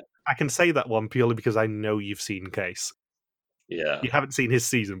 I can say that one purely because I know you've seen Case. Yeah. You haven't seen his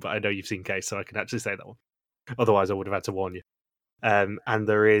season, but I know you've seen Case, so I can actually say that one. Otherwise, I would have had to warn you. And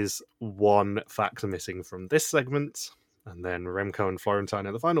there is 1 fact missing from this segment. And then Remco and Florentine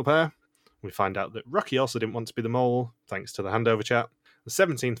are the final pair. We find out that Rocky also didn't want to be the mole, thanks to the handover chat. The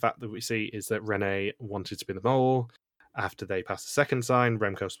 17th fact that we see is that Renee wanted to be the mole. After they pass the second sign,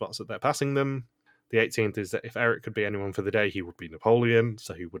 Remco spots that they're passing them. The 18th is that if Eric could be anyone for the day, he would be Napoleon,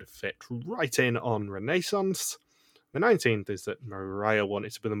 so he would have fit right in on Renaissance. The 19th is that Mariah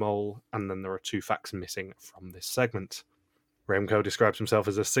wanted to be the mole, and then there are 2 facts missing from this segment. Remco describes himself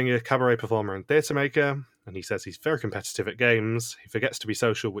as a singer, cabaret performer, and theatre maker, and he says he's very competitive at games, he forgets to be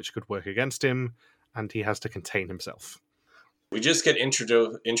social, which could work against him, and he has to contain himself. We just get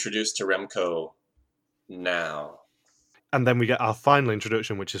introduced to Remco now. And then we get our final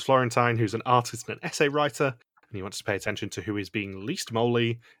introduction, which is Florentine, who's an artist and an essay writer, and he wants to pay attention to who is being least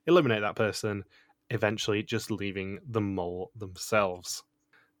moley, eliminate that person, eventually just leaving the mole themselves.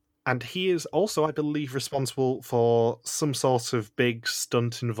 And he is also, I believe, responsible for some sort of big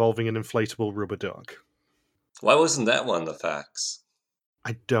stunt involving an inflatable rubber dog. Why wasn't that one of the facts?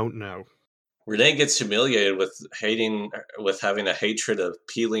 I don't know. Renee gets humiliated with having a hatred of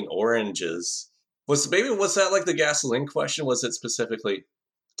peeling oranges. Was that like the gasoline question? Was it specifically,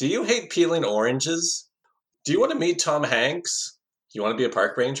 do you hate peeling oranges? Do you want to meet Tom Hanks? You want to be a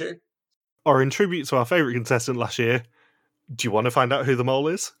park ranger? Or in tribute to our favourite contestant last year, do you want to find out who the mole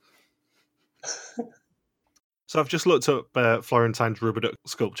is? So I've just looked up Florentine's rubber duck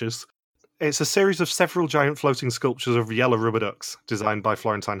sculptures. It's a series of several giant floating sculptures of yellow rubber ducks designed by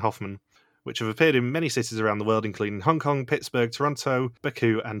Florentine Hoffman, which have appeared in many cities around the world, including Hong Kong, Pittsburgh, Toronto,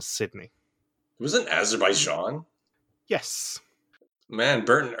 Baku, and Sydney. It was in Azerbaijan? Yes. Man,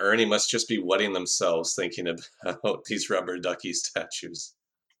 Bert and Ernie must just be wetting themselves thinking about these rubber ducky statues.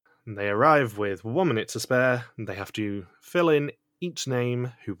 They arrive with 1 minute to spare, and they have to fill in each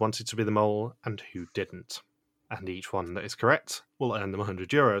name who wanted to be the mole and who didn't. And each one that is correct will earn them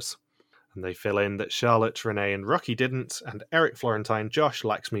 €100. And they fill in that Charlotte, Renee, and Rocky didn't, and Eric, Florentine, Josh,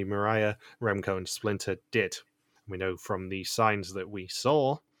 Laxmi, Mariah, Remco, and Splinter did. We know from the signs that we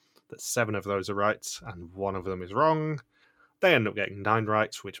saw that 7 of those are right, and 1 of them is wrong. They end up getting 9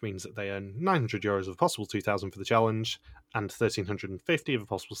 right, which means that they earn €900 of a possible 2,000 for the challenge, and 1,350 of a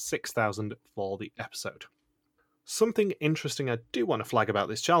possible 6,000 for the episode. Something interesting I do want to flag about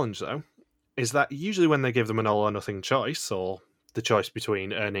this challenge, though, is that usually when they give them an all or nothing choice, or the choice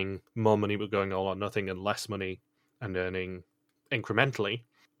between earning more money but going all or nothing and less money and earning incrementally,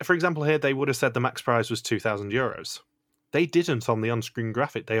 for example here they would have said the max prize was €2,000. They didn't on the on-screen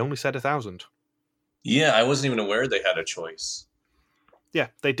graphic, they only said 1,000. Yeah, I wasn't even aware they had a choice. Yeah,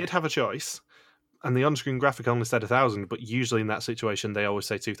 they did have a choice, and the on-screen graphic only said 1,000, but usually in that situation they always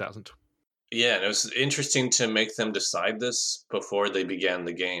say 2,000. Yeah, and it was interesting to make them decide this before they began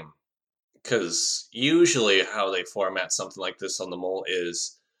the game. Because usually how they format something like this on the mole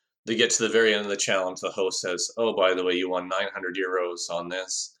is they get to the very end of the challenge, the host says, oh, by the way, you won €900 on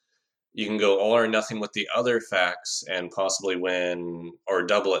this. You can go all or nothing with the other facts and possibly win or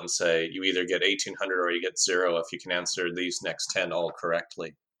double it and say you either get 1,800 or you get 0 if you can answer these next 10 all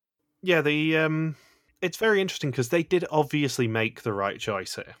correctly. Yeah, it's very interesting because they did obviously make the right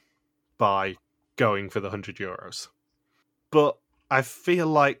choice here by going for the €100. But I feel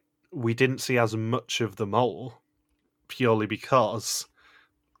like we didn't see as much of the mole purely because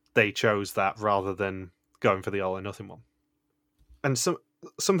they chose that rather than going for the all or nothing one. And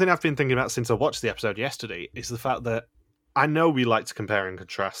something I've been thinking about since I watched the episode yesterday is the fact that I know we like to compare and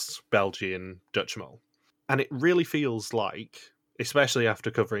contrast Belgian Dutch mole, and it really feels like, especially after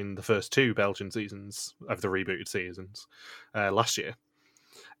covering the first 2 Belgian seasons of the rebooted seasons last year,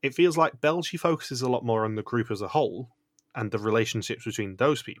 it feels like Belgium focuses a lot more on the group as a whole and the relationships between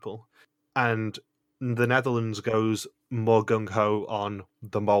those people, and the Netherlands goes more gung-ho on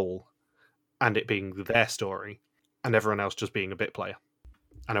the mole and it being their story, and everyone else just being a bit player.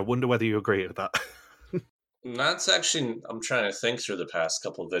 And I wonder whether you agree with that. That's actually, I'm trying to think through the past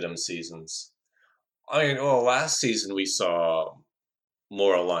couple of Vidum seasons. I mean, well, last season we saw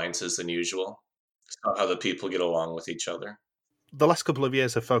more alliances than usual. Saw how the people get along with each other. The last couple of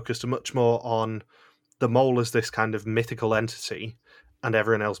years have focused much more on the mole as this kind of mythical entity and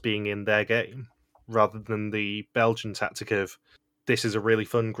everyone else being in their game, rather than the Belgian tactic of this is a really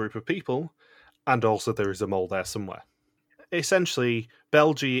fun group of people and also there is a mole there somewhere. Essentially,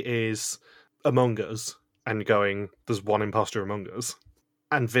 Belgium is Among Us and going, there's one imposter among us.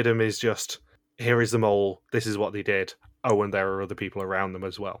 And Vidum is just, here is the mole, this is what they did. Oh, and there are other people around them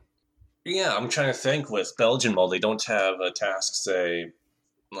as well. Yeah, I'm trying to think with Belgian mole, they don't have a task, say,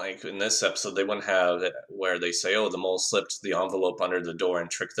 like in this episode, they wouldn't have it where they say, oh, the mole slipped the envelope under the door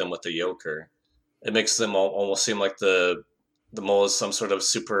and tricked them with the yoker. It makes them almost seem like the mole is some sort of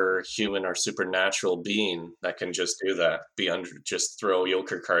superhuman or supernatural being that can just do that, just throw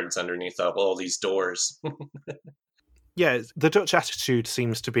yoker cards underneath all these doors. Yeah, the Dutch attitude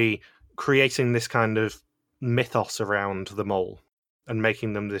seems to be creating this kind of mythos around the mole and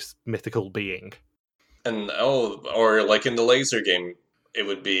making them this mythical being. And or like in the laser game, it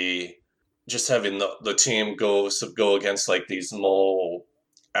would be just having the team go against like these mole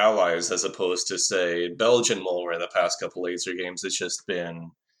allies as opposed to say Belgian mole where in the past couple laser games it's just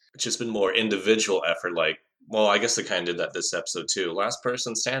been more individual effort. Like, well, I guess they kind of did that this episode too. Last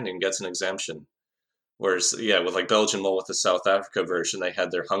person standing gets an exemption. Whereas, yeah, with like Belgian mole with the South Africa version, they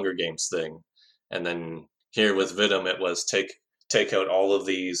had their Hunger Games thing, and then here with Vidum, it was take out all of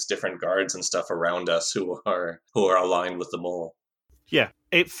these different guards and stuff around us who are aligned with the mole. Yeah,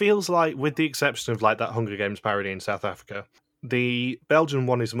 it feels like, with the exception of like that Hunger Games parody in South Africa, the Belgian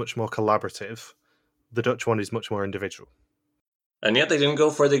one is much more collaborative. The Dutch one is much more individual. And yet they didn't go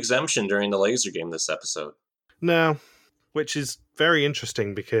for the exemption during the laser game this episode. No, which is very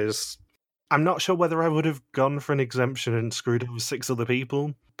interesting because I'm not sure whether I would have gone for an exemption and screwed over 6 other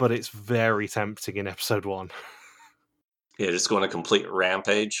people, but it's very tempting in episode 1. Yeah, just go on a complete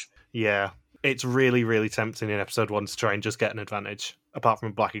rampage. Yeah, it's really, really tempting in episode 1 to try and just get an advantage, apart from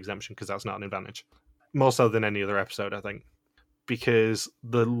a black exemption, because that's not an advantage. More so than any other episode, I think. Because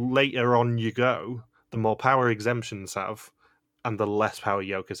the later on you go, the more power exemptions have, and the less power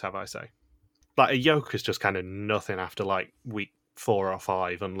yokers have, I say. Like, a yoke is just kind of nothing after, like, week 4 or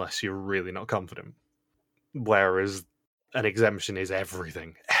 5, unless you're really not confident. Whereas an exemption is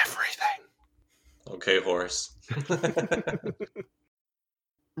everything. Everything. Okay, horse.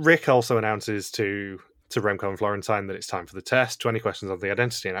 Rick also announces to Remco and Florentine that it's time for the test. 20 questions on the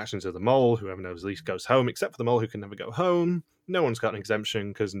identity and actions of the mole. Whoever knows least goes home, except for the mole who can never go home. No one's got an exemption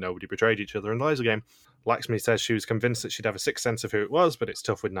because nobody betrayed each other in the laser game. Lakshmi says she was convinced that she'd have a sixth sense of who it was, but it's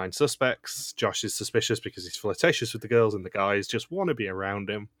tough with 9 suspects. Josh is suspicious because he's flirtatious with the girls and the guys just want to be around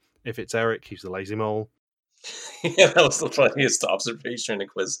him. If it's Eric, he's the lazy mole. Yeah, that was the funniest observation in the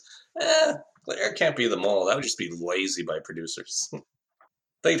quiz. Eric can't be the mole. That would just be lazy by producers.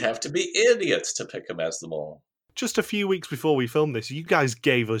 They'd have to be idiots to pick him as the mole. Just a few weeks before we filmed this, you guys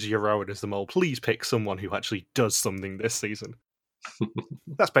gave us your own as the mole. Please pick someone who actually does something this season.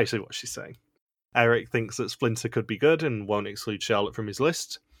 That's basically what she's saying. Eric thinks that Splinter could be good and won't exclude Charlotte from his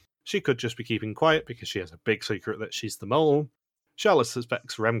list. She could just be keeping quiet because she has a big secret that she's the mole. Charlotte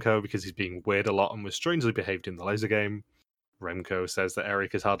suspects Remco because he's being weird a lot and was strangely behaved in the laser game. Remco says that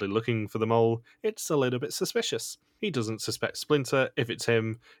Eric is hardly looking for the mole. It's a little bit suspicious. He doesn't suspect Splinter. If it's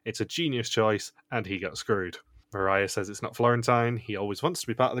him, it's a genius choice, and he got screwed. Mariah says it's not Florentine. He always wants to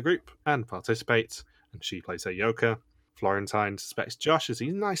be part of the group and participate, and she plays her Yoka. Florentine suspects Josh as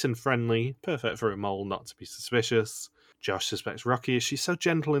he's nice and friendly, perfect for a mole not to be suspicious. Josh suspects Rocky as she's so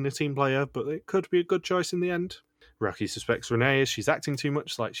gentle in a team player, but it could be a good choice in the end. Rocky suspects Renee as she's acting too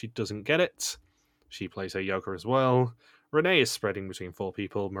much like she doesn't get it. She plays her Yoka as well. Renee is spreading between 4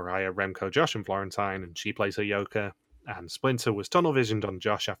 people, Mariah, Remco, Josh and Florentine, and she plays her Yoka. And Splinter was tunnel visioned on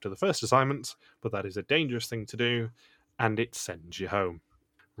Josh after the first assignment, but that is a dangerous thing to do, and it sends you home.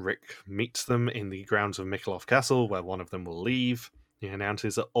 Rick meets them in the grounds of Mikulov Castle, where one of them will leave. He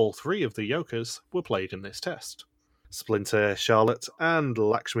announces that all 3 of the Yokas were played in this test. Splinter, Charlotte, and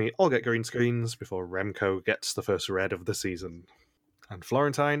Lakshmi all get green screens before Remco gets the first red of the season. And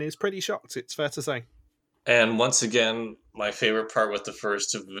Florentine is pretty shocked, it's fair to say. And once again, my favorite part with the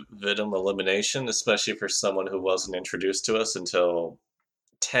first Vidum elimination, especially for someone who wasn't introduced to us until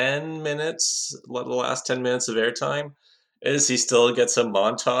 10 minutes, the last 10 minutes of airtime, is he still gets a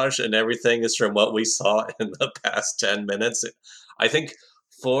montage and everything is from what we saw in the past 10 minutes. I think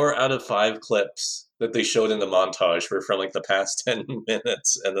 4 out of 5 clips that they showed in the montage were from like the past 10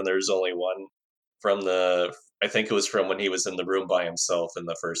 minutes, and then there's only one from I think it was from when he was in the room by himself in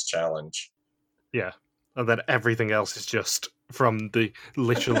the first challenge. Yeah. And then everything else is just from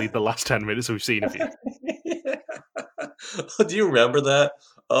literally the last 10 minutes we've seen of you. Yeah. Do you remember that?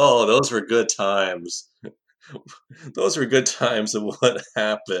 Oh, those were good times. Those were good times of what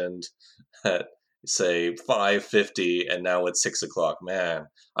happened at, say, 5:50, and now it's 6 o'clock. Man,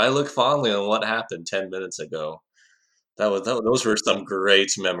 I look fondly on what happened 10 minutes ago. Those were some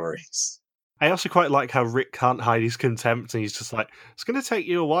great memories. I also quite like how Rick can't hide his contempt, and he's just like, it's going to take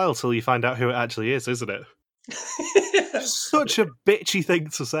you a while till you find out who it actually is, isn't it? Such a bitchy thing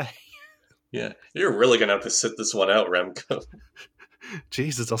to say. Yeah, you're really going to have to sit this one out, Remco.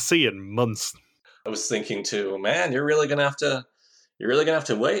 Jesus, I'll see you in months. I was thinking too, man, you're really gonna have to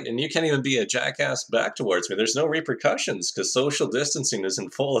wait, and you can't even be a jackass back towards me. There's no repercussions because social distancing is in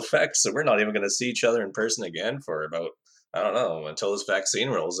full effect, so we're not even gonna see each other in person again for about, I don't know, until this vaccine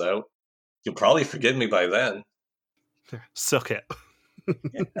rolls out. You'll probably forgive me by then. Suck it.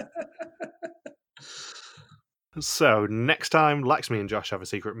 So, next time, Lakshmi and Josh have a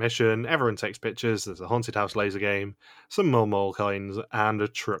secret mission, everyone takes pictures, there's a haunted house laser game, some more mole coins, and a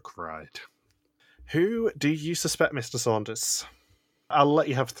truck ride. Who do you suspect, Mr. Saunders? I'll let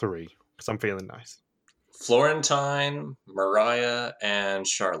you have 3, because I'm feeling nice. Florentine, Mariah, and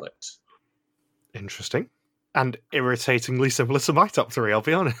Charlotte. Interesting. And irritatingly similar to my top 3, I'll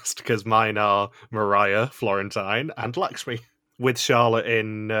be honest, because mine are Mariah, Florentine, and Lakshmi, with Charlotte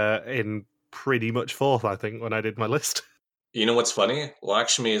in pretty much 4th, I think, when I did my list. You know what's funny?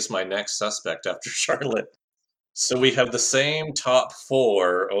 Lakshmi is my next suspect after Charlotte. So we have the same top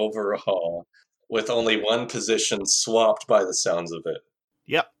 4 overall, with only one position swapped by the sounds of it.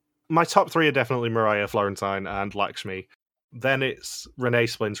 Yep. My top 3 are definitely Mariah, Florentine, and Lakshmi. Then it's Renee,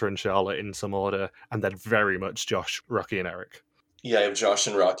 Splinter, and Charlotte in some order, and then very much Josh, Rocky, and Eric. Yeah, I have Josh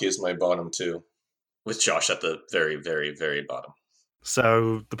and Rocky as my bottom 2, with Josh at the very, very, very bottom.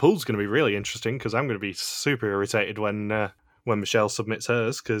 So the pool's going to be really interesting because I'm going to be super irritated when Michelle submits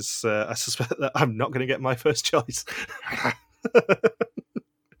hers because I suspect that I'm not going to get my first choice.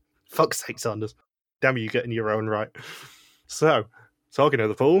 Fuck's sake, Saunders. Damn you getting your own right. So, talking of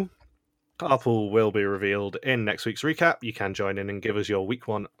the pool, our pool will be revealed in next week's recap. You can join in and give us your week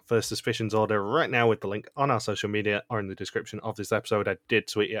 1 First Suspicions order right now with the link on our social media or in the description of this episode. I did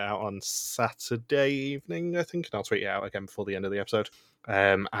tweet it out on Saturday evening, I think, and I'll tweet it out again before the end of the episode.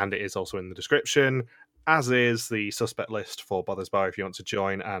 And it is also in the description, as is the suspect list for Bothers Bar if you want to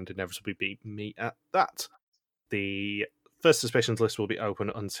join and inevitably beat me at that. The First Suspicions list will be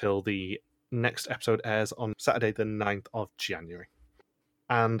open until the next episode airs on Saturday the 9th of January.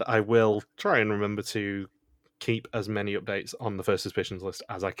 And I will try and remember to keep as many updates on the First Suspicions list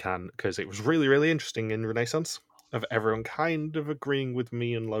as I can, because it was really, really interesting in Renaissance of everyone kind of agreeing with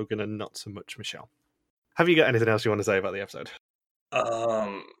me and Logan and not so much Michelle. Have you got anything else you want to say about the episode?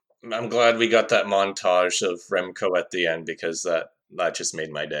 I'm glad we got that montage of Remco at the end, because that just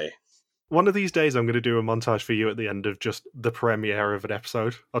made my day. One of these days I'm going to do a montage for you at the end of just the premiere of an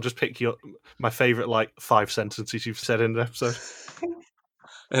episode. I'll just pick my favourite 5 sentences you've said in an episode.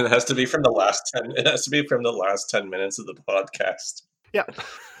 And it has to be from the last 10. It has to be from the last 10 minutes of the podcast. Yeah.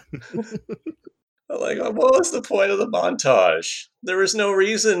 What was the point of the montage? There was no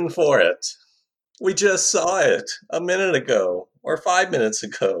reason for it. We just saw it a minute ago or 5 minutes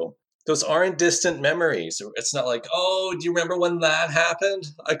ago. Those aren't distant memories. It's not like, oh, do you remember when that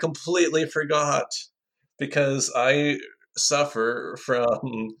happened? I completely forgot, because I suffer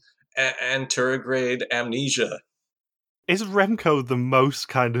from anterograde amnesia. Is Remco the most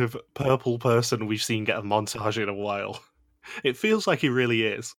kind of purple person we've seen get a montage in a while? It feels like he really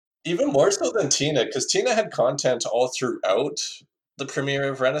is. Even more so than Tina, because Tina had content all throughout the premiere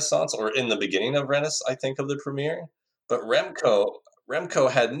of Renaissance, or in the beginning of Renaissance, I think, of the premiere. But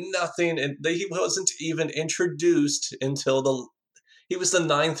Remco had nothing. He wasn't even introduced until he was the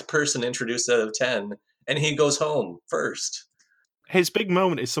 9th person introduced out of 10, and he goes home first. His big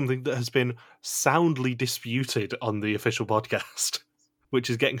moment is something that has been soundly disputed on the official podcast, which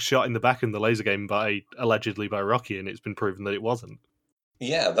is getting shot in the back in the laser game allegedly by Rocky, and it's been proven that it wasn't.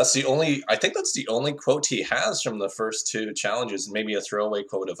 Yeah, I think that's the only quote he has from the first 2 challenges, maybe a throwaway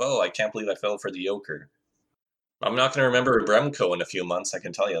quote of, "Oh, I can't believe I fell for the Joker." I'm not going to remember Remco in a few months, I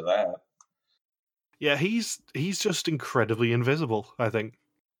can tell you that. Yeah, he's just incredibly invisible, I think.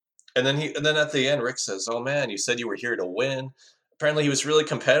 And then at the end, Rick says, "Oh man, you said you were here to win." Apparently he was really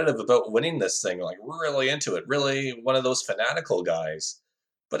competitive about winning this thing, really into it, really one of those fanatical guys.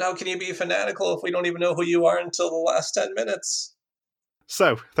 But how can you be fanatical if we don't even know who you are until the last 10 minutes?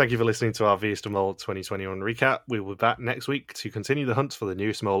 So, thank you for listening to our Vista Mole 2021 recap. We will be back next week to continue the hunt for the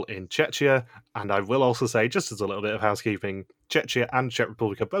newest mole in Czechia. And I will also say, just as a little bit of housekeeping, Czechia and Czech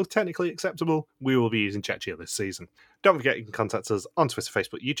Republic are both technically acceptable. We will be using Czechia this season. Don't forget you can contact us on Twitter,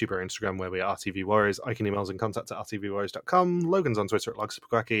 Facebook, YouTube, or Instagram, where we are RTV Warriors. I can email us and contact at rtvwarriors.com. Logan's on Twitter at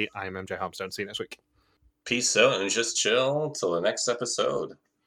LogSuperQuacky. I am MJ Harmstone. See you next week. Peace out and just chill till the next episode.